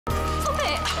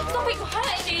But you're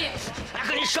hurting him. How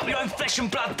can you stop your own flesh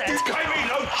and blood, Dad? You gave me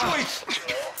no choice.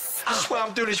 I swear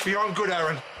I'm doing this for your own good,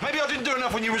 Aaron. Maybe I didn't do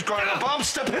enough when you was growing up, but I'm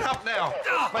stepping up now.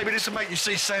 Maybe this will make you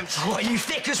see sense. What, are you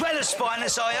thick as well as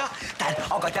spineless, are you? Dad,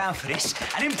 I'll go down for this.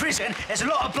 And in prison, there's a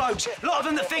lot of blokes, a lot of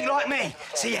them that think like me.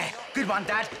 So, yeah, good one,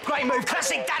 Dad. Great move.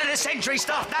 Classic Dad of the Century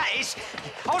stuff, that is.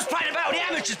 I was playing about with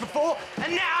the amateurs before,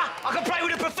 and now I can play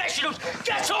with the professionals.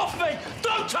 Get off me!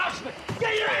 Don't touch me!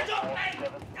 Get your hands off me!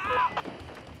 Ah!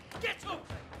 Get off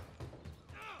me!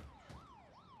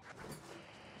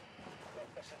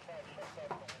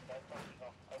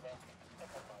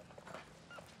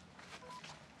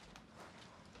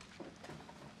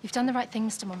 You've done the right thing,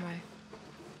 Mr. Monroe.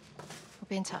 We'll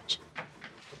be in touch.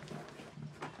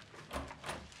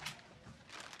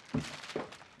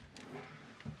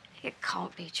 It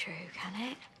can't be true,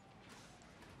 can it?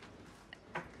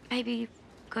 Maybe you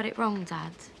got it wrong,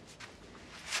 Dad.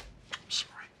 I'm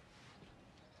sorry.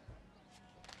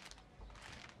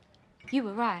 You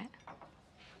were right.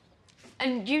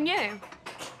 And you knew.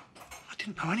 I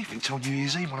didn't know anything till New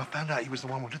Year's Eve when I found out he was the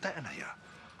one with the detonator.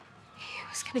 He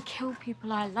was gonna kill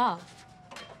people I love.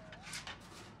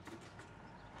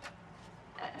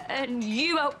 And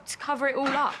you helped cover it all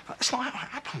up. That's not how it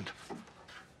happened.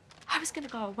 I was gonna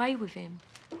go away with him.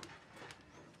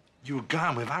 You were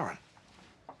going with Aaron.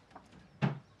 I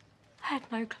had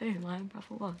no clue who my own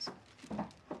brother was.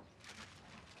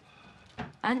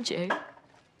 And you.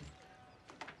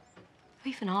 Who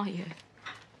even are you?